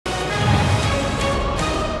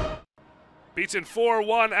Beaten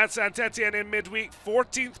 4-1 at Saint-Etienne in midweek.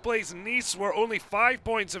 14th place Nice were only 5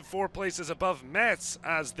 points and 4 places above Metz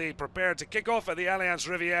as they prepare to kick off at the Allianz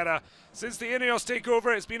Riviera. Since the Ineos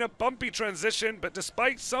takeover, it's been a bumpy transition, but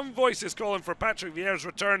despite some voices calling for Patrick Vieira's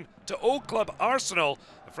return to old club Arsenal,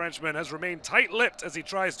 the Frenchman has remained tight-lipped as he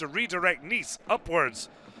tries to redirect Nice upwards.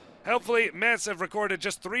 Helpfully, Metz have recorded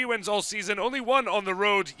just 3 wins all season, only 1 on the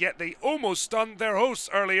road, yet they almost stunned their hosts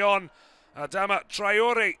early on. Adama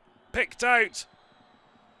Traore picked out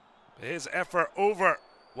his effort over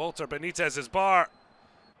Walter Benitez's bar.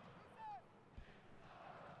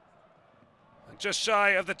 And just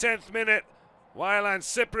shy of the 10th minute, Wylan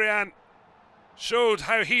CYPRIEN showed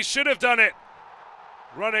how he should have done it,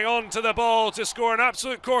 running on to the ball to score an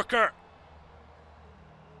absolute corker.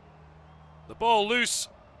 The ball loose,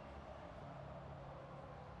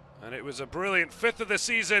 and it was a brilliant 5th of the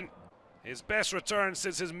season, his best return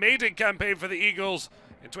since his maiden campaign for the Eagles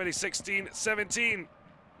in 2016-17.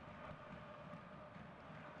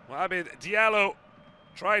 Mohamed Diallo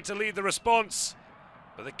tried to lead the response,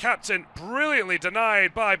 but the captain brilliantly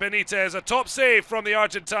denied by Benitez. A top save from the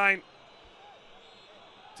Argentine.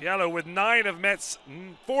 Diallo with 9 of Metz'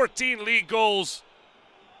 14 league goals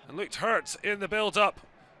and looked hurt in the build-up,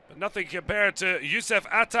 but nothing compared to Youcef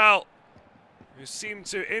ATAL, who seemed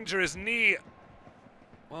to injure his knee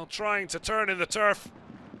while trying to turn in the turf.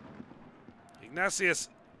 Ignatius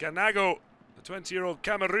GANAGO, the 20-year-old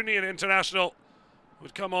Cameroonian international,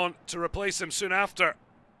 would come on to replace him soon after.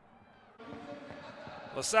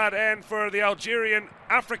 A sad end for the Algerian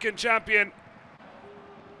African champion.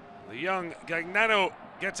 The young Gagnano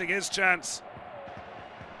getting his chance.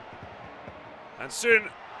 And soon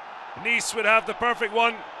Nice would have the perfect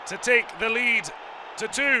one to take the lead to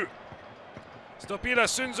 2. Stopila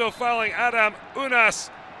Sunzo fouling Adam OUNAS.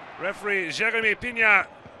 Referee Jérémy Pignard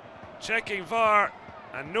checking VAR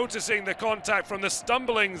and noticing the contact from the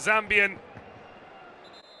stumbling Zambian.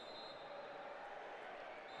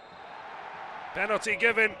 Penalty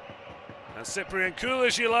given, and CYPRIEN, cool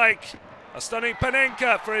as you like. A stunning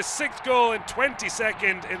Panenka for his 6th goal in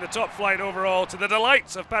 22nd in the top flight overall, to the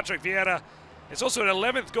delights of Patrick Vieira. It's also an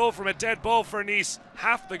 11th goal from a dead ball for Nice,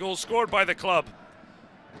 half the goals scored by the club.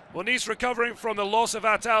 Well, Nice recovering from the loss of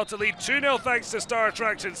ATAL to lead 2-0 thanks to star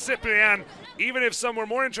attraction CYPRIEN, even if some were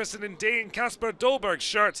more interested in Dane Kasper Dolberg's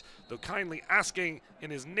shirt, though kindly asking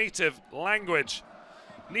in his native language.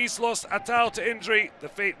 Nice lost ATAL to injury. The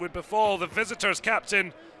fate would befall the visitors'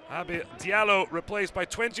 captain, Abi Diallo, replaced by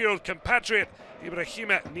 20-year-old compatriot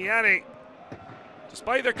Ibrahima NIANE.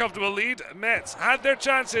 Despite their comfortable lead, Metz had their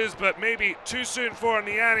chances, but maybe too soon for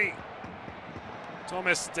NIANE.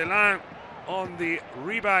 Thomas Delan on the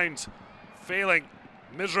rebound, failing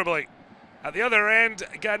miserably. At the other end,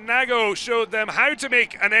 GANAGO showed them how to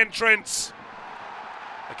make an entrance.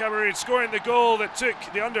 The Cameroon scoring the goal that took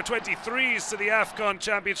the under-23s to the AFCON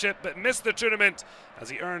Championship, but missed the tournament as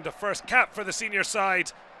he earned a first cap for the senior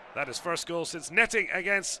side. That is first goal since netting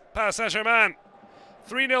against Paris Saint-Germain.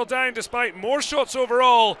 3-0 down despite more shots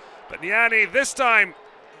overall, but NIANE this time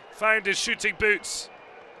found his shooting boots.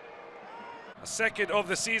 A 2nd of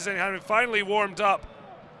the season, having finally warmed up,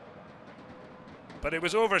 but it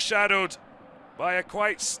was overshadowed by a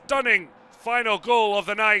quite stunning final goal of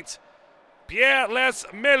the night. Pierre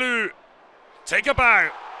LEES-MELOU, take a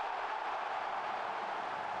bow.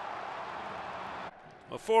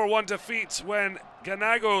 A 4-1 defeat when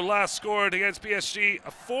GANAGO last scored against PSG.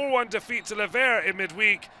 A 4-1 defeat to Ligue in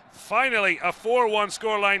midweek. Finally, a 4-1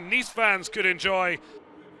 scoreline Nice fans could enjoy.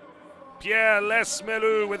 Pierre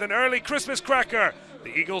LEES-MELOU with an early Christmas cracker.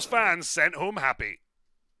 The Eagles fans sent home happy.